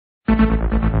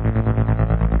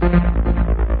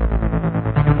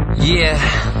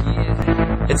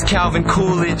Yeah, it's Calvin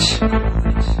Coolidge,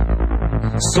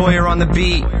 Sawyer on the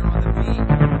beat,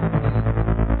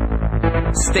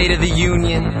 State of the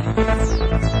Union,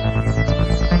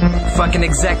 fucking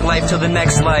exec life till the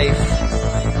next life.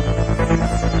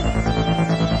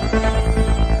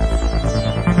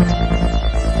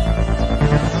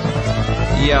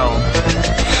 Yo,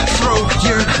 throw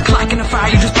your clock in the fire,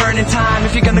 you just burning time.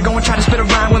 If you're gonna go and try to spit a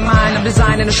rhyme with mine, I'm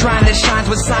designing a shrine that shines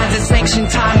with signs that sanction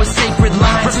time with sacred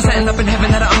lines. Representing up in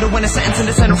heaven that I underwent a sentence and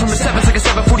descended from a 7, like a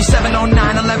 747, 09,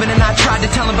 11. And I tried to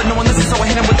tell him, but no one listens, so I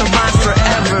hit him with the rhymes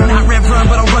forever. Not Reverend,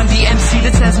 but I'll run DMC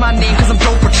that says my name, cause I'm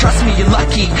dope, but trust me, you're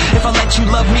lucky. If I let you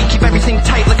love me, keep everything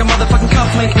tight like a motherfucking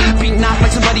cufflink. Beat knock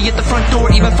like somebody at the front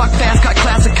door, even fuck fast, cut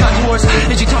classic, cut horse.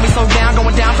 Did you tell me slow down,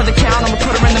 going down for the count? I'ma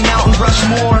put her in the mountain, rush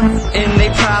more. And they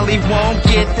probably won't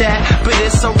get that, but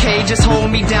it's okay, just hold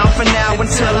me down for now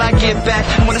until I get back.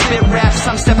 And when I spit raps,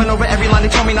 I'm stepping over every line they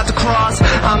told me not to cross.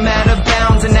 I'm out of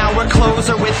bounds and now we're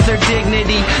closer with their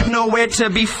dignity, nowhere to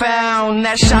be found.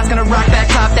 That shot's gonna rock back,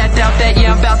 top that, doubt that,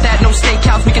 yeah, I'm about that. No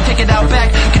steakhouse, we can take it out back.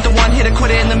 Get the one hitter,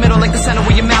 quit it in the middle like the center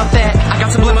where your mouth at. I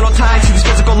got subliminal ties to these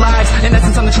physical lives. In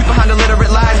essence, I'm the truth behind illiterate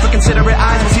lies. But considerate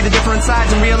eyes will see the different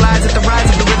sides and realize that the rise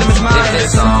of the rhythm is mine. If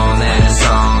it's on, then it's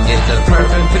on. Get the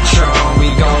perfect Patron, we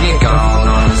gon' get gone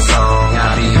on the song. I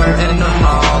be hurting them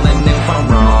all, and if I'm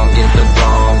wrong, get the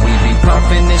ball. We be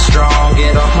puffin' it strong,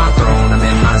 get off my throne, I'm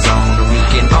in my zone. We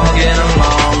can all get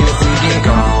along if we get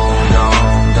gone,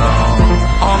 gone, gone.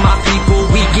 All my people,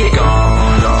 we get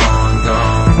gone, gone,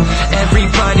 gone.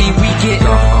 Everybody, we get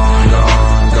gone,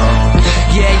 gone, gone.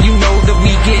 Yeah, you know that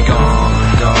we get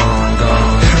gone, gone,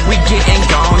 gone. We getting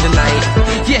gone tonight.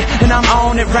 Yeah, and I'm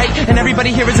on it right, and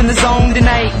everybody here is in the zone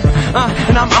tonight.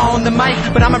 And I'm on the mic,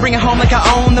 but I'ma bring it home like I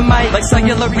own the mic. Like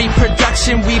cellular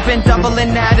reproduction, we've been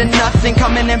doubling out of nothing.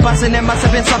 Coming and busting, it must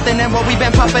have been something. And what we've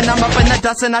been puffing, I'm up in the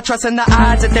dust, and I trust in the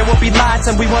odds that there will be lies.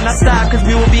 And we will not stop, cause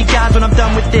we will be gods when I'm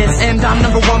done with this. And I'm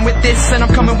number one with this, and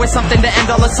I'm coming with something to end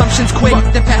all assumptions quick.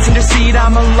 Fuck the passenger seat,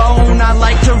 I'm alone. I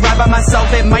like to ride by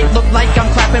myself. It might look like I'm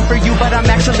clapping for you, but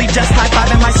I'm actually just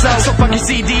high-fiving myself. So fuck your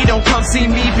CD, don't come see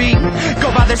me be.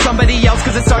 Go bother somebody else,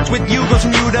 cause it starts with you, goes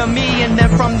from you to me, and then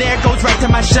from there goes right to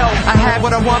my shelf. I had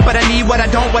what I want, but I need what I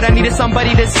don't. What I need is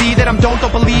somebody to see that I'm don't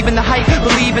believe in the hype,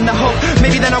 believe in the hope.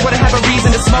 Maybe then I wouldn't have a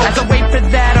reason to smoke. As I wait for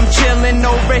that, I'm chilling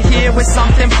over here with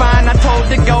something fine. I told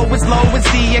to go as low as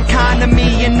the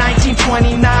economy in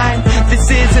 1929. This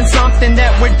isn't something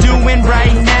that we're doing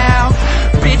right now.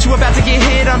 Bitch, you about to get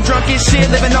hit, I'm drunk as shit,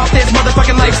 living off this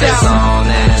motherfucking lifestyle. If it's on,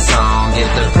 then it's on. Get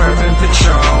the perfect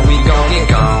Patron, we gon' get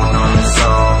gone on the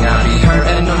song. I be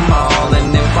hurting them all,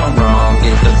 and if I'm wrong,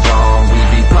 get the ball. We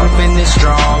be puffin' it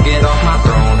strong, get off my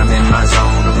throne, I'm in my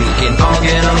zone. We can all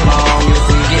get along if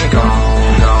we get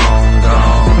gone, gone,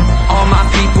 gone. All my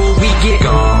people, we get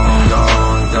gone,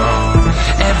 gone, gone.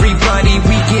 Everybody,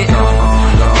 we get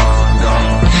gone, gone,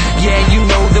 gone. Yeah, you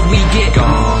know that we get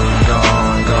gone.